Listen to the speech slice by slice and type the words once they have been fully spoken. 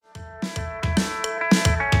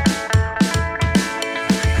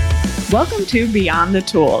Welcome to Beyond the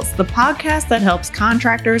Tools, the podcast that helps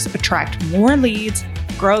contractors attract more leads,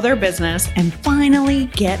 grow their business, and finally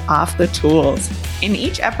get off the tools. In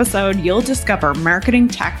each episode, you'll discover marketing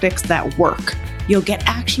tactics that work. You'll get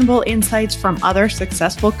actionable insights from other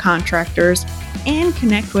successful contractors and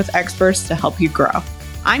connect with experts to help you grow.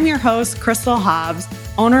 I'm your host, Crystal Hobbs,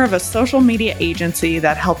 owner of a social media agency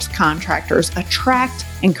that helps contractors attract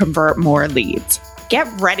and convert more leads. Get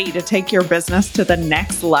ready to take your business to the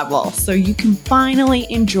next level so you can finally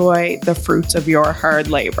enjoy the fruits of your hard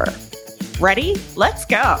labor. Ready? Let's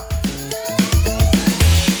go.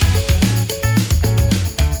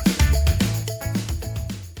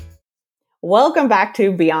 Welcome back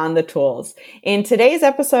to Beyond the Tools. In today's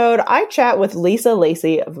episode, I chat with Lisa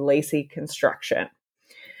Lacy of Lacy Construction.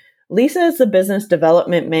 Lisa is the business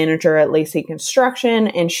development manager at Lacy Construction,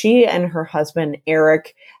 and she and her husband,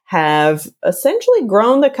 Eric, have essentially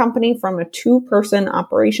grown the company from a 2-person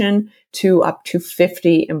operation to up to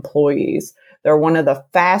 50 employees. They're one of the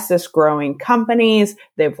fastest growing companies.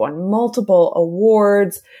 They've won multiple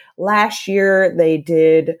awards. Last year, they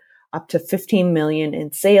did up to $15 million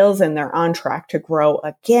in sales, and they're on track to grow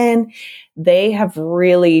again. They have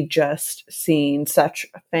really just seen such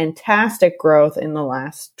fantastic growth in the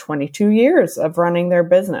last 22 years of running their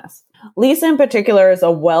business. Lisa in particular is a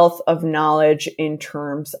wealth of knowledge in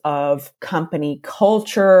terms of company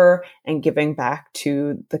culture and giving back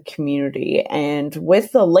to the community. And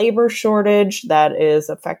with the labor shortage that is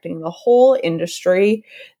affecting the whole industry,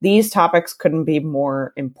 these topics couldn't be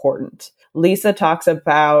more important. Lisa talks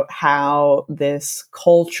about how this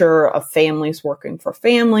culture of families working for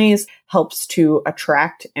families helps to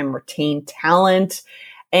attract and retain talent,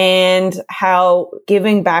 and how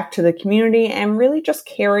giving back to the community and really just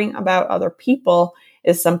caring about other people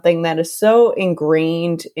is something that is so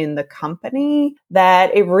ingrained in the company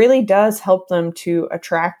that it really does help them to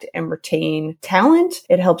attract and retain talent.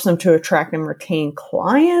 It helps them to attract and retain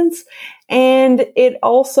clients. And it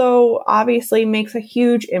also obviously makes a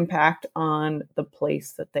huge impact on the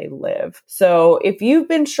place that they live. So if you've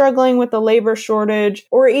been struggling with the labor shortage,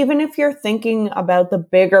 or even if you're thinking about the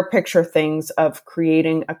bigger picture things of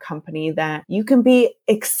creating a company that you can be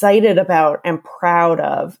excited about and proud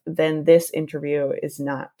of, then this interview is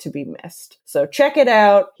not to be missed. So check it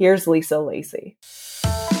out. Here's Lisa Lacy.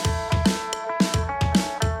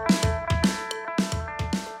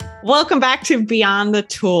 Welcome back to Beyond the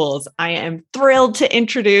Tools. I am thrilled to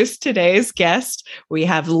introduce today's guest. We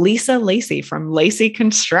have Lisa Lacy from Lacy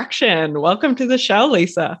Construction. Welcome to the show,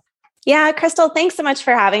 Lisa. Yeah, Crystal, thanks so much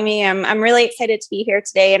for having me. I'm really excited to be here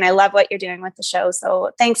today, and I love what you're doing with the show.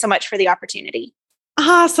 So thanks so much for the opportunity.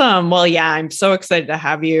 Awesome. Well, yeah, I'm so excited to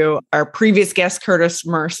have you. Our previous guest, Curtis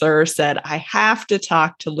Mercer, said, I have to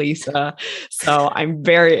talk to Lisa. So I'm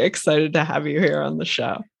very excited to have you here on the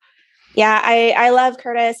show. Yeah, I love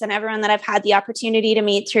Curtis and everyone that I've had the opportunity to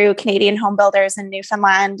meet through Canadian Home Builders in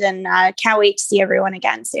Newfoundland, and can't wait to see everyone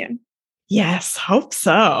again soon. Yes, hope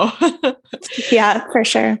so. Yeah, for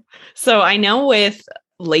sure. So I know with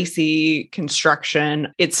Lacy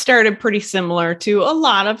Construction, it started pretty similar to a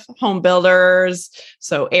lot of home builders.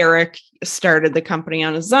 So Eric started the company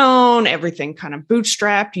on his own, everything kind of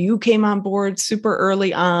bootstrapped. You came on board super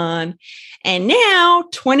early on. And now,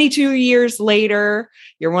 22 years later,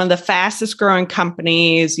 you're one of the fastest growing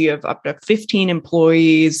companies. You have up to 15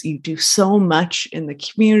 employees. You do so much in the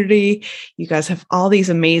community. You guys have all these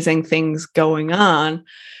amazing things going on.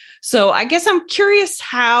 So I guess I'm curious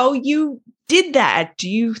how you did that. Do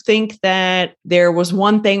you think that there was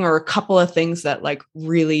one thing or a couple of things that like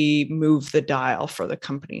really moved the dial for the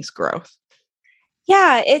company's growth?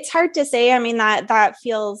 Yeah, it's hard to say. I mean, that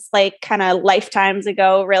feels like kind of lifetimes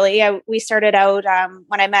ago, really. We started out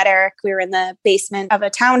when I met Eric, we were in the basement of a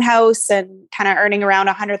townhouse and kind of earning around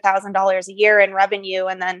 $100,000 a year in revenue.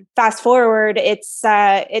 And then fast forward, it's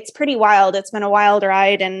pretty wild. It's been a wild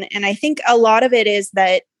ride. And I think a lot of it is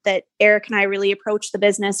that Eric and I really approach the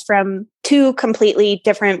business from two completely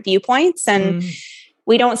different viewpoints. And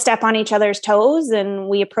we don't step on each other's toes, and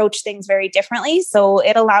we approach things very differently. So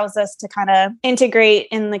it allows us to kind of integrate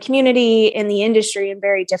in the community, in the industry in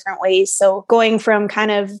very different ways. So going from kind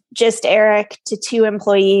of just Eric to 2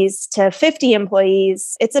 employees to 50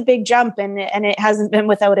 employees, it's a big jump, and it hasn't been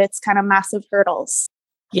without its kind of massive hurdles.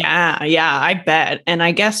 Yeah, I bet. And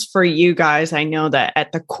I guess for you guys, I know that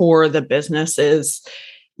at the core of the business is,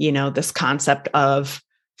 this concept of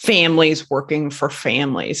families working for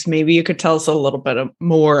families. Maybe you could tell us a little bit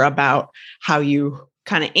more about how you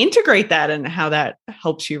kind of integrate that and how that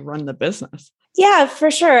helps you run the business. Yeah, for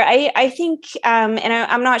sure. I think, and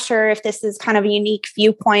I'm not sure if this is kind of a unique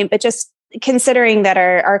viewpoint, but just considering that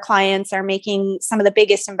our clients are making some of the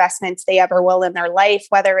biggest investments they ever will in their life,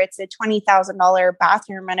 whether it's a $20,000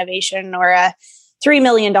 bathroom renovation or a $3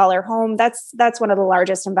 million home, that's one of the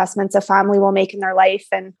largest investments a family will make in their life.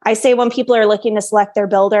 And I say when people are looking to select their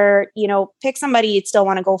builder, pick somebody you'd still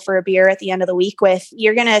want to go for a beer at the end of the week with.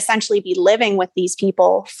 You're going to essentially be living with these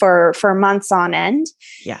people for months on end.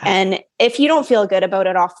 Yeah. And if you don't feel good about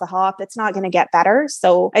it off the hop, it's not going to get better.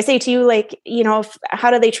 So I say to you,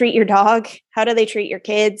 how do they treat your dog? How do they treat your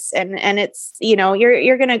kids? And it's,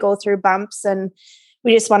 you're going to go through bumps, and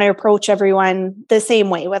we just want to approach everyone the same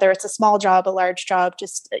way, whether it's a small job, a large job,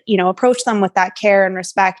 just, approach them with that care and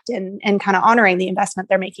respect and kind of honoring the investment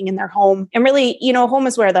they're making in their home. And really, home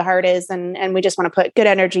is where the heart is. And we just want to put good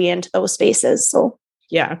energy into those spaces. So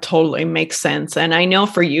yeah, totally makes sense. And I know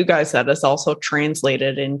for you guys that is also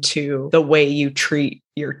translated into the way you treat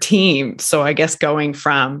your team. So I guess going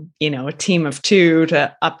from, a team of 2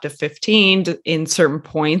 to up to 15 in certain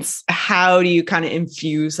points, how do you kind of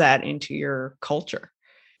infuse that into your culture?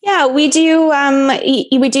 Yeah, we do.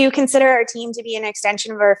 We do consider our team to be an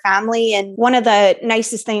extension of our family. And one of the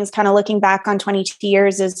nicest things, kind of looking back on 22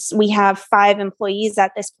 years, is we have 5 employees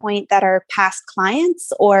at this point that are past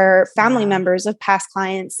clients or family members of past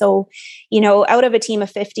clients. So, out of a team of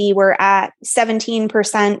 50, we're at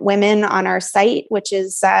 17% women on our site, which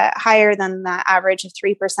is higher than the average of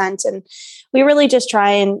 3%. And we really just try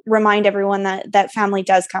and remind everyone that family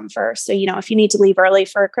does come first. So, if you need to leave early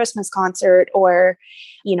for a Christmas concert or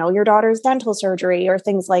your daughter's dental surgery or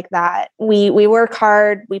things like that. We work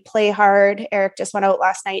hard, we play hard. Eric just went out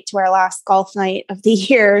last night to our last golf night of the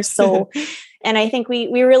year. So, and I think we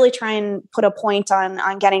really try and put a point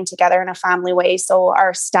on getting together in a family way. So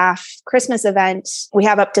our staff Christmas event, we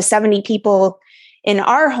have up to 70 people in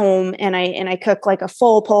our home, and I cook like a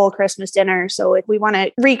full pole Christmas dinner. So we want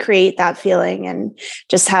to recreate that feeling and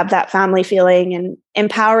just have that family feeling, and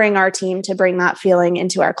empowering our team to bring that feeling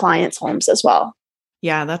into our clients' homes as well.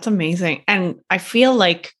 Yeah, that's amazing. And I feel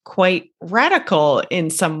like quite radical in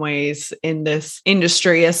some ways in this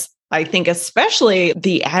industry. As I think especially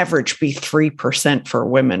the average be 3% for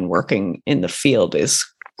women working in the field is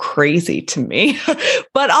crazy to me.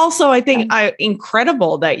 But also I think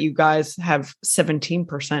incredible that you guys have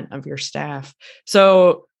 17% of your staff.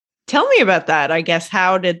 So tell me about that. I guess,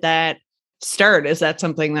 how did that start? Is that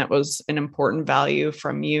something that was an important value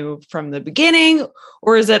from you from the beginning?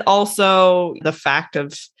 Or is it also the fact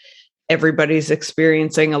of everybody's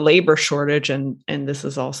experiencing a labor shortage and this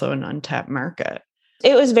is also an untapped market?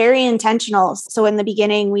 It was very intentional. So in the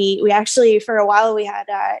beginning, we actually, for a while, we had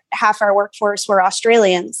half our workforce were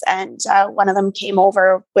Australians, and one of them came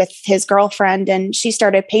over with his girlfriend, and she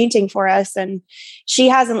started painting for us, and she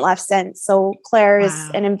hasn't left since. So Claire is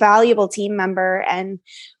an invaluable team member, and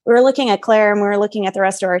we were looking at Claire and we were looking at the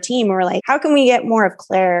rest of our team. We were like, how can we get more of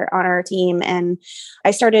Claire on our team? And I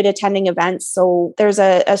started attending events. So there's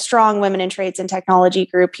a strong women in trades and technology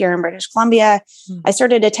group here in British Columbia. I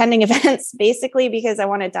started attending events basically because I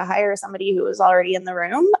wanted to hire somebody who was already in the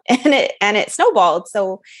room, and it snowballed.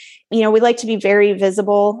 So, we like to be very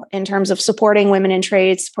visible in terms of supporting women in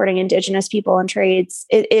trades, supporting Indigenous people in trades.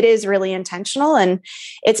 It is really intentional, and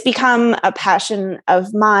it's become a passion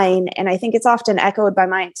of mine. And I think it's often echoed by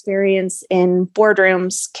my experience in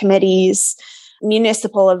boardrooms, committees,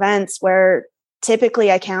 municipal events, where typically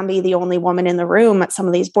I can be the only woman in the room at some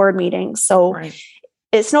of these board meetings. So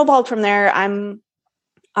it snowballed from there. I'm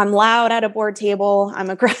loud at a board table. I'm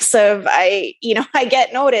aggressive. I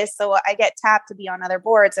get noticed. So I get tapped to be on other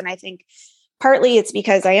boards. And I think partly it's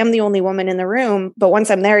because I am the only woman in the room, but once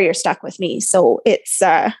I'm there, you're stuck with me. So it's,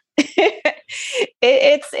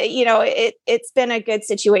 it's been a good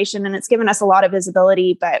situation, and it's given us a lot of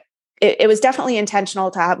visibility, but it was definitely intentional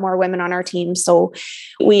to have more women on our team. So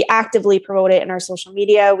we actively promote it in our social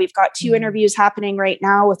media. We've got 2 interviews happening right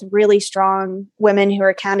now with really strong women who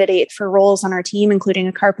are candidates for roles on our team, including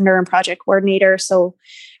a carpenter and project coordinator. So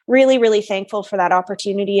really, really thankful for that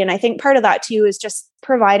opportunity. And I think part of that too is just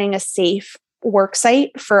providing a safe work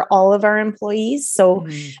site for all of our employees. So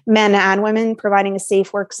men and women, providing a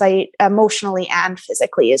safe work site emotionally and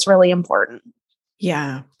physically is really important.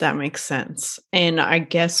 Yeah, that makes sense. And I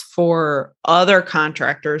guess for other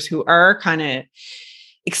contractors who are kind of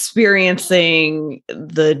experiencing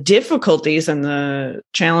the difficulties and the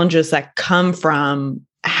challenges that come from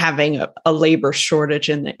having a labor shortage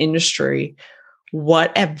in the industry,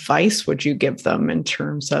 what advice would you give them in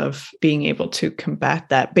terms of being able to combat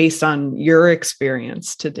that based on your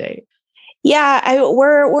experience to date? Yeah,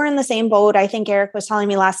 we're in the same boat. I think Eric was telling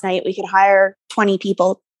me last night we could hire 20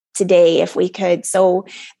 people today if we could. So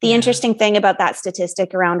the interesting thing about that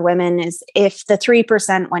statistic around women is if the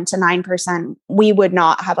 3% went to 9%, we would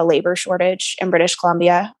not have a labor shortage in British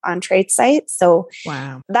Columbia on trade sites. So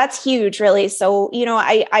wow, that's huge, really. So,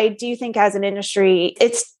 I do think as an industry,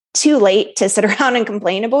 it's too late to sit around and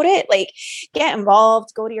complain about it. Like, get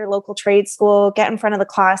involved, go to your local trade school, get in front of the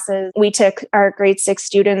classes. We took our grade 6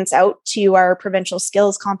 students out to our provincial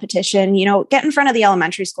skills competition, get in front of the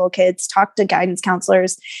elementary school kids, talk to guidance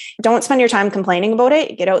counselors. Don't spend your time complaining about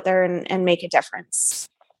it. Get out there and make a difference.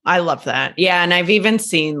 I love that. Yeah. And I've even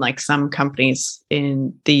seen like some companies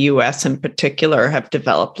in the US in particular have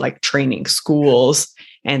developed like training schools,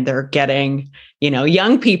 and they're getting,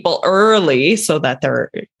 young people early so that they're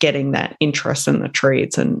getting that interest in the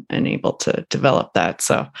trades and able to develop that.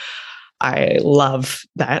 So I love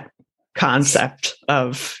that concept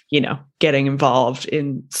of, getting involved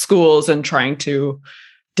in schools and trying to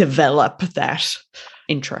develop that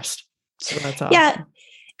interest. So that's awesome. Yeah.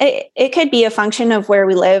 It could be a function of where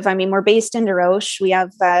we live. I mean, we're based in Desroches. We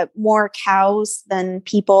have more cows than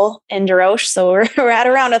people in Desroches. So we're at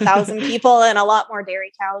around 1,000 people and a lot more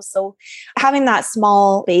dairy cows. So having that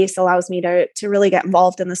small base allows me to really get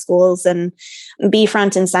involved in the schools and be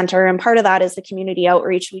front and center. And part of that is the community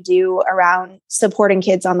outreach we do around supporting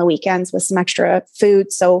kids on the weekends with some extra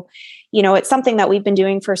food. So it's something that we've been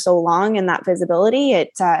doing for so long, and that visibility, it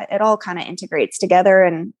all kind of integrates together.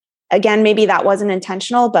 And again, maybe that wasn't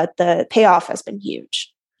intentional, but the payoff has been huge.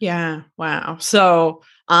 Yeah. Wow. So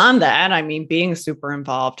on that, I mean, being super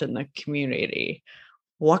involved in the community,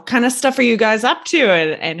 what kind of stuff are you guys up to,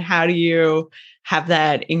 and how do you have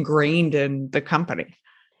that ingrained in the company?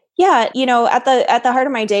 Yeah, at the heart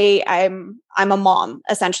of my day, I'm a mom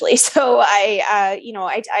essentially. So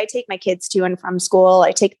I take my kids to and from school.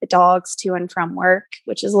 I take the dogs to and from work,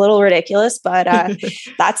 which is a little ridiculous, but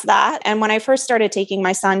that's that. And when I first started taking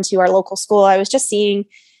my son to our local school, I was just seeing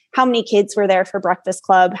how many kids were there for breakfast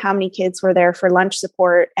club, how many kids were there for lunch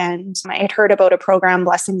support. And I had heard about a program,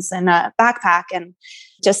 Blessings in a Backpack, and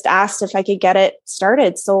just asked if I could get it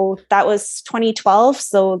started. So that was 2012.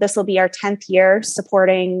 So this will be our 10th year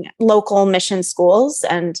supporting local mission schools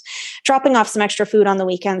and dropping off some extra food on the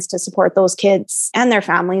weekends to support those kids and their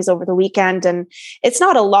families over the weekend. And it's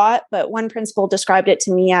not a lot, but one principal described it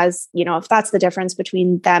to me as, if that's the difference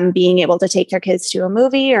between them being able to take their kids to a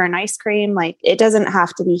movie or an ice cream, like it doesn't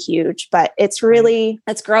have to be huge, but it's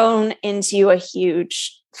grown into a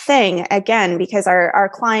huge thing again, because our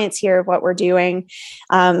clients hear what we're doing.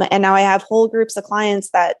 And now I have whole groups of clients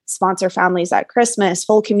that sponsor families at Christmas,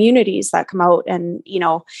 whole communities that come out and,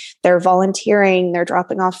 they're volunteering, they're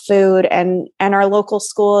dropping off food, and our local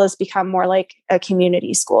school has become more like a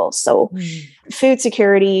community school. So food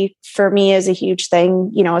security for me is a huge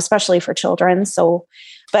thing, especially for children. So,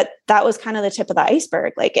 but that was kind of the tip of the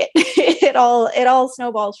iceberg. Like it all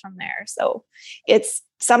snowballs from there. So it's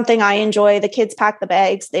something I enjoy. The kids pack the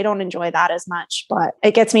bags. They don't enjoy that as much, but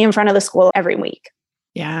it gets me in front of the school every week.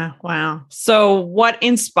 Yeah. Wow. So what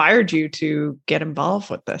inspired you to get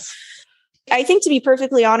involved with this? I think, to be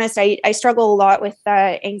perfectly honest, I struggle a lot with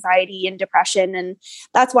anxiety and depression. And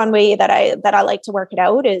that's one way that I like to work it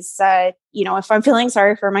out is, if I'm feeling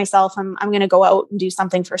sorry for myself, I'm going to go out and do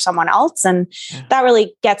something for someone else. And that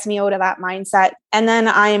really gets me out of that mindset. And then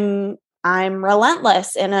I'm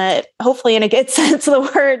relentless hopefully in a good sense of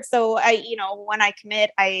the word. So when I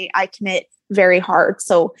commit, I commit very hard.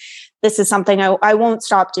 So this is something I won't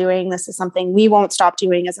stop doing. This is something we won't stop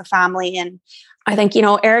doing as a family. And I think,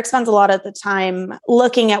 Eric spends a lot of the time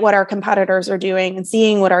looking at what our competitors are doing and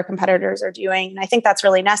seeing what our competitors are doing. And I think that's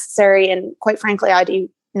really necessary. And quite frankly, I do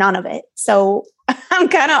none of it. So I'm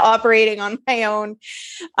kind of operating on my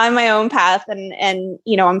own path. And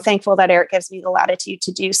I'm thankful that Eric gives me the latitude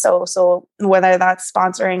to do so. So whether that's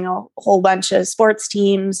sponsoring a whole bunch of sports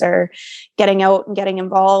teams or getting out and getting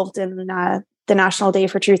involved in the National Day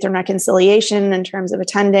for Truth and Reconciliation in terms of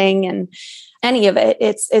attending and any of it,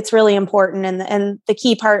 it's really important. And the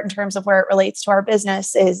key part in terms of where it relates to our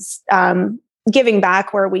business is giving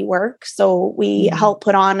back where we work. So we help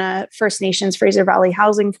put on a First Nations Fraser Valley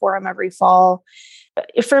Housing Forum every fall.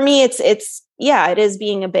 For me, it is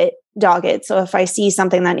being a bit dogged. So if I see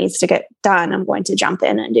something that needs to get done, I'm going to jump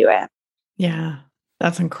in and do it. Yeah,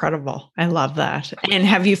 that's incredible. I love that. And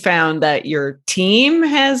have you found that your team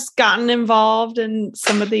has gotten involved in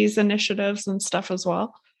some of these initiatives and stuff as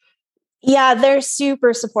well? Yeah, they're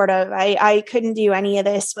super supportive. I couldn't do any of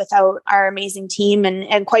this without our amazing team.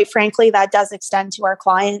 And quite frankly, that does extend to our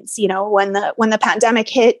clients. When the pandemic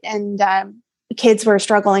hit and kids were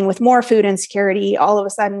struggling with more food insecurity, all of a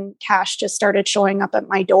sudden cash just started showing up at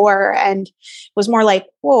my door and was more like,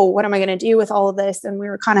 whoa, what am I going to do with all of this? And we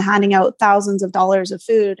were kind of handing out thousands of dollars of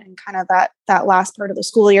food and kind of that last part of the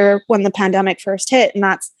school year when the pandemic first hit. And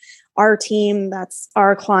that's our team, that's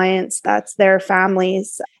our clients, that's their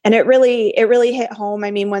families. And it really hit home.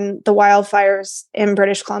 I mean, when the wildfires in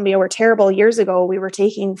British Columbia were terrible years ago, we were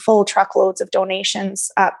taking full truckloads of donations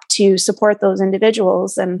up to support those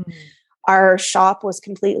individuals. And our shop was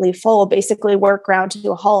completely full, basically work ground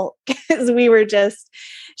to a halt because we were just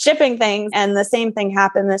shipping things. And the same thing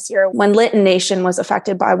happened this year when Lytton Nation was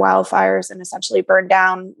affected by wildfires and essentially burned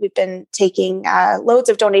down. We've been taking loads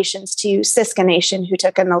of donations to Siska Nation, who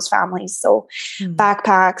took in those families. So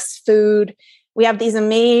backpacks, food. We have these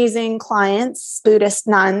amazing clients, Buddhist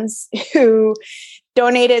nuns, who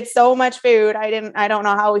donated so much food. I don't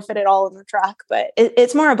know how we fit it all in the truck, but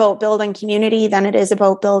it's more about building community than it is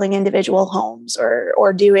about building individual homes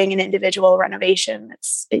or doing an individual renovation.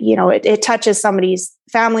 It's, it touches somebody's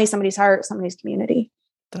family, somebody's heart, somebody's community.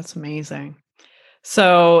 That's amazing.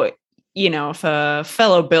 So, if a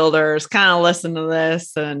fellow builders kind of listen to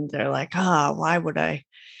this and they're like, why would I,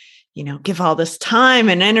 give all this time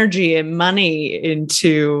and energy and money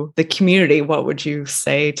into the community? What would you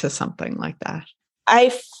say to something like that?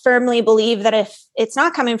 I firmly believe that if it's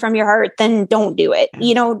not coming from your heart, then don't do it.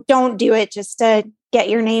 Don't do it just to get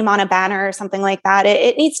your name on a banner or something like that.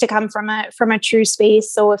 It needs to come from a true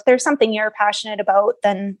space. So if there's something you're passionate about,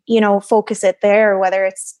 then, focus it there, whether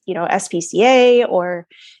it's, SPCA or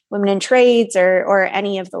women in trades or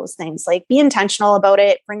any of those things. Like, be intentional about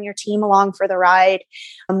it, bring your team along for the ride.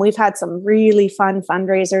 We've had some really fun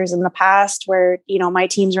fundraisers in the past where, my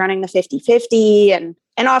team's running the 50-50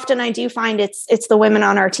 and often I do find it's the women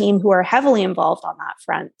on our team who are heavily involved on that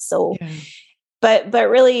front. So, but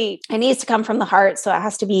really it needs to come from the heart. So it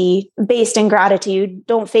has to be based in gratitude.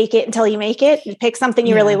 Don't fake it until you make it. Pick something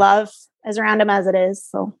you really love, as random as it is.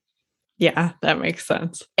 So. Yeah, that makes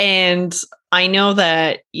sense. And I know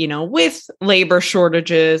that, with labor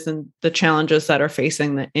shortages and the challenges that are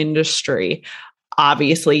facing the industry,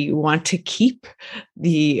 obviously you want to keep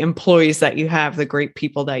the employees that you have, the great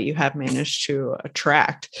people that you have managed to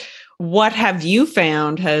attract. What have you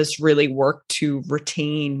found has really worked to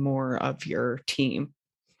retain more of your team?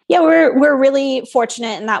 Yeah, we're really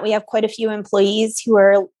fortunate in that we have quite a few employees who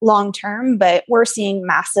are long-term, but we're seeing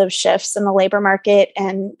massive shifts in the labor market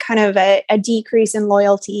and kind of a decrease in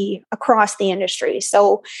loyalty across the industry.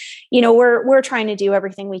 So, we're trying to do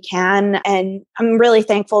everything we can. And I'm really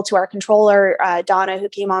thankful to our controller, Donna, who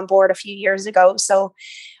came on board a few years ago. So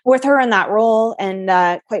with her in that role and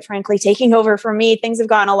quite frankly, taking over from me, things have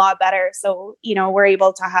gotten a lot better. So, we're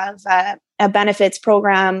able to have a benefits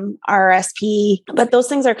program, RSP, but those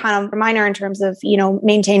things are kind of minor in terms of,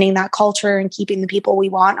 maintaining that culture and keeping the people we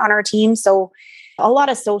want on our team. So a lot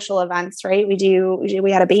of social events, right?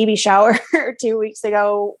 We had a baby shower 2 weeks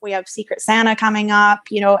ago. We have Secret Santa coming up,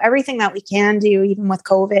 everything that we can do, even with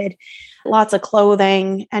COVID. Lots of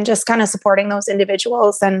clothing and just kind of supporting those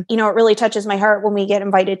individuals. And, it really touches my heart when we get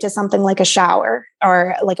invited to something like a shower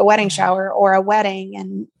or like a wedding shower or a wedding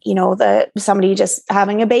and, somebody just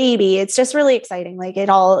having a baby. It's just really exciting. Like, it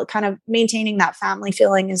all kind of maintaining that family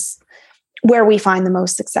feeling is where we find the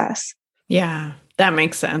most success. Yeah, that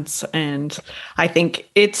makes sense. And I think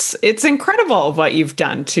it's incredible what you've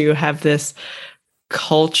done to have this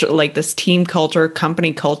culture, like this team culture,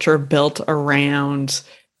 company culture built around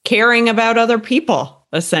caring about other people,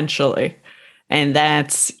 essentially. And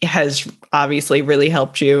that has obviously really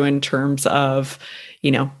helped you in terms of,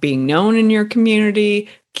 being known in your community,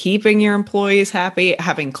 keeping your employees happy,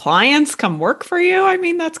 having clients come work for you. I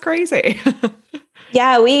mean, that's crazy.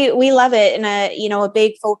 Yeah, we love it. And a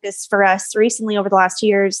big focus for us recently over the last 2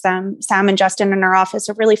 years, Sam and Justin in our office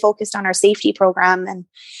have really focused on our safety program. And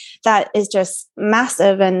that is just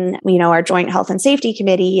massive. And, our joint health and safety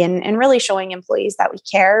committee and really showing employees that we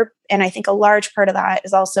care. And I think a large part of that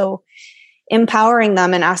is also empowering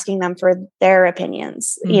them and asking them for their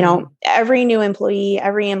opinions. Mm-hmm. Every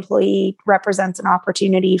employee represents an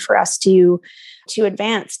opportunity for us to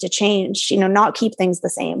advance, to change, not keep things the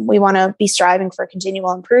same. We want to be striving for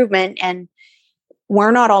continual improvement, and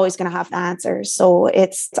we're not always going to have the answers. So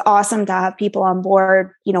it's awesome to have people on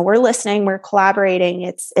board. We're listening, we're collaborating.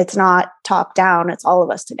 It's not top down, it's all of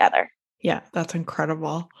us together. Yeah, that's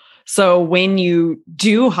incredible. So when you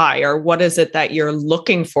do hire, what is it that you're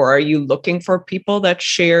looking for? Are you looking for people that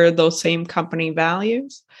share those same company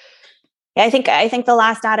values? I think the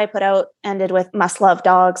last ad I put out ended with "must love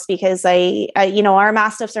dogs" because I our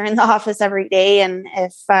mastiffs are in the office every day, and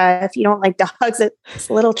if you don't like dogs, it's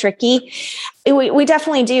a little tricky. We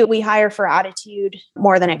definitely do. We hire for attitude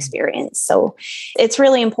more than experience, so it's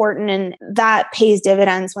really important, and that pays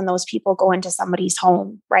dividends when those people go into somebody's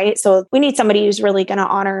home, right? So we need somebody who's really going to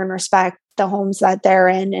honor and respect the homes that they're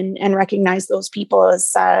in and recognize those people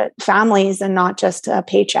as families and not just a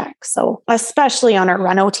paycheck. So especially on our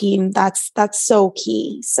reno team, that's so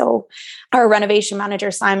key. So our renovation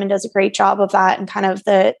manager, Simon, does a great job of that and kind of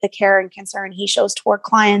the care and concern he shows toward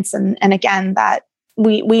clients. And again, that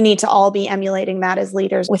we need to all be emulating that as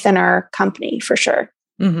leaders within our company for sure.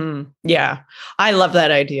 Mm-hmm. Yeah. I love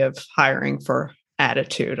that idea of hiring for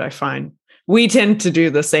attitude. I find we tend to do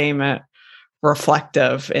the same at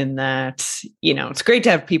Reflective in that, it's great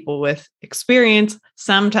to have people with experience.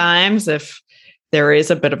 Sometimes if there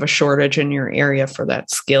is a bit of a shortage in your area for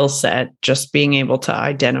that skill set, just being able to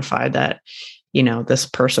identify that, this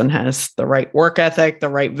person has the right work ethic, the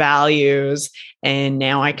right values, and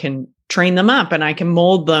now I can train them up and I can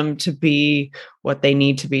mold them to be what they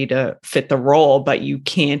need to be to fit the role, but you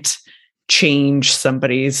can't change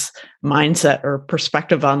somebody's mindset or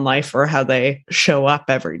perspective on life or how they show up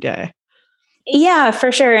every day. Yeah,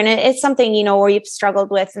 for sure. And it's something, where you've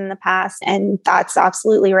struggled with in the past. And that's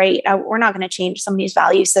absolutely right. We're not going to change somebody's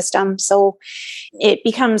value system. So it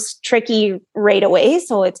becomes tricky right away.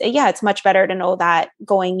 So it's much better to know that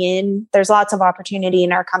going in, there's lots of opportunity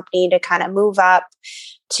in our company to kind of move up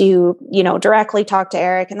to, directly talk to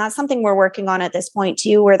Eric. And that's something we're working on at this point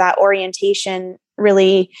too, where that orientation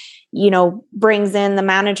really, brings in the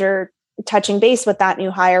manager touching base with that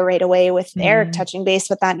new hire right away, with Eric touching base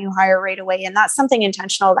with that new hire right away. And that's something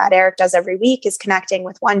intentional that Eric does every week, is connecting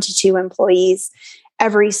with 1 to 2 employees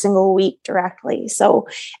every single week directly. So,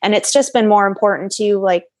 and it's just been more important to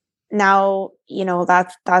like now,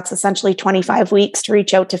 that's essentially 25 weeks to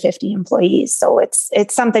reach out to 50 employees. So it's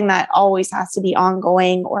something that always has to be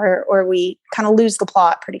ongoing or we kind of lose the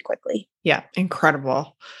plot pretty quickly. Yeah.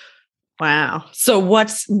 Incredible. Wow. So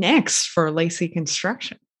what's next for Lacey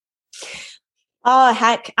Construction? Oh,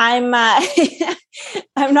 heck, I'm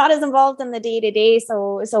I'm not as involved in the day-to-day.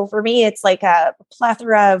 So for me, it's like a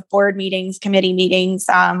plethora of board meetings, committee meetings.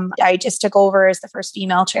 I just took over as the first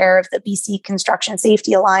female chair of the BC Construction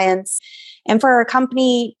Safety Alliance. And for our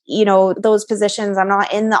company, those positions, I'm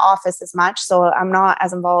not in the office as much. So I'm not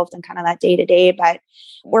as involved in kind of that day-to-day, but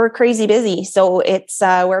we're crazy busy. So it's,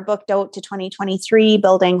 we're booked out to 2023,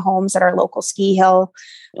 building homes at our local ski hill.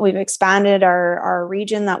 We've expanded our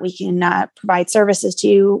region that we can provide services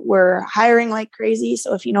to. We're hiring like crazy.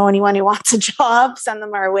 So if you know anyone who wants a job, send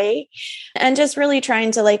them our way. And just really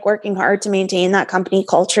trying to working hard to maintain that company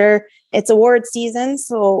culture. It's award season,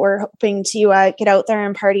 so we're hoping to get out there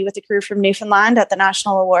and party with the crew from Newfoundland at the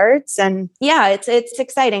national awards. And yeah, it's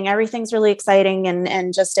exciting. Everything's really exciting.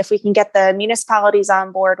 And just if we can get the municipalities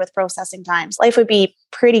on board with processing times, life would be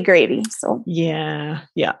pretty gravy. So yeah.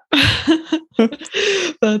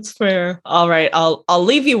 That's fair. All right. I'll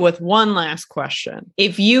leave you with one last question.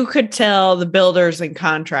 If you could tell the builders and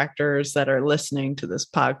contractors that are listening to this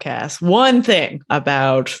podcast one thing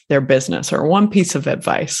about their business or one piece of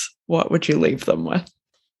advice, what would you leave them with?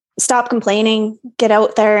 Stop complaining, get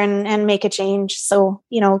out there and make a change. So,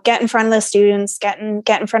 get in front of the students, get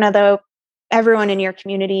in front of everyone in your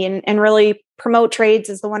community and really promote trades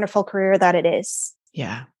as the wonderful career that it is.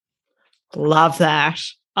 Yeah. Love that.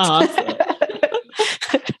 Awesome.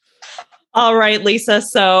 All right, Lisa.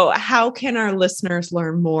 So how can our listeners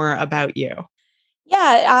learn more about you?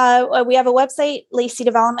 Yeah, we have a website,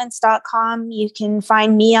 laceydevelopments.com. You can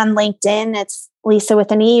find me on LinkedIn. It's Lisa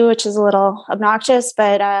with an E, which is a little obnoxious,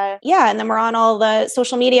 but and then we're on all the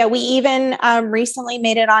social media. We even recently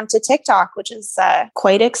made it onto TikTok, which is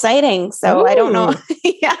quite exciting. So Ooh. I don't know.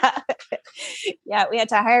 Yeah, we had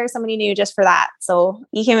to hire somebody new just for that. So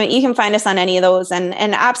you can find us on any of those, and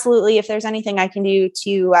absolutely, if there's anything I can do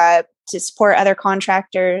to support other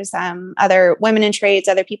contractors, other women in trades,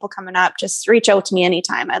 other people coming up, just reach out to me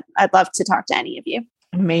anytime. I'd love to talk to any of you.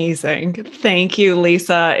 Amazing. Thank you,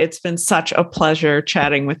 Lisa. It's been such a pleasure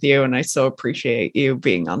chatting with you, and I so appreciate you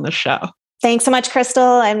being on the show. Thanks so much,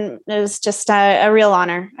 Crystal. It was just a real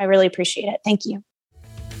honor. I really appreciate it. Thank you.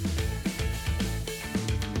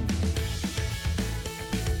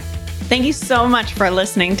 Thank you so much for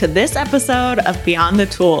listening to this episode of Beyond the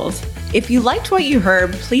Tools. If you liked what you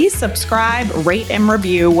heard, please subscribe, rate, and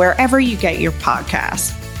review wherever you get your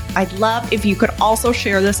podcasts. I'd love if you could also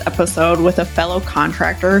share this episode with a fellow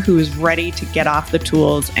contractor who is ready to get off the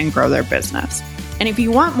tools and grow their business. And if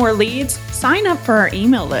you want more leads, sign up for our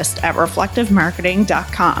email list at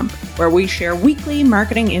reflectivemarketing.com, where we share weekly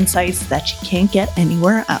marketing insights that you can't get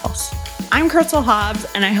anywhere else. I'm Crystal Hobbs,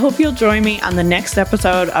 and I hope you'll join me on the next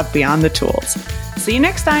episode of Beyond the Tools. See you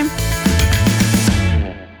next time.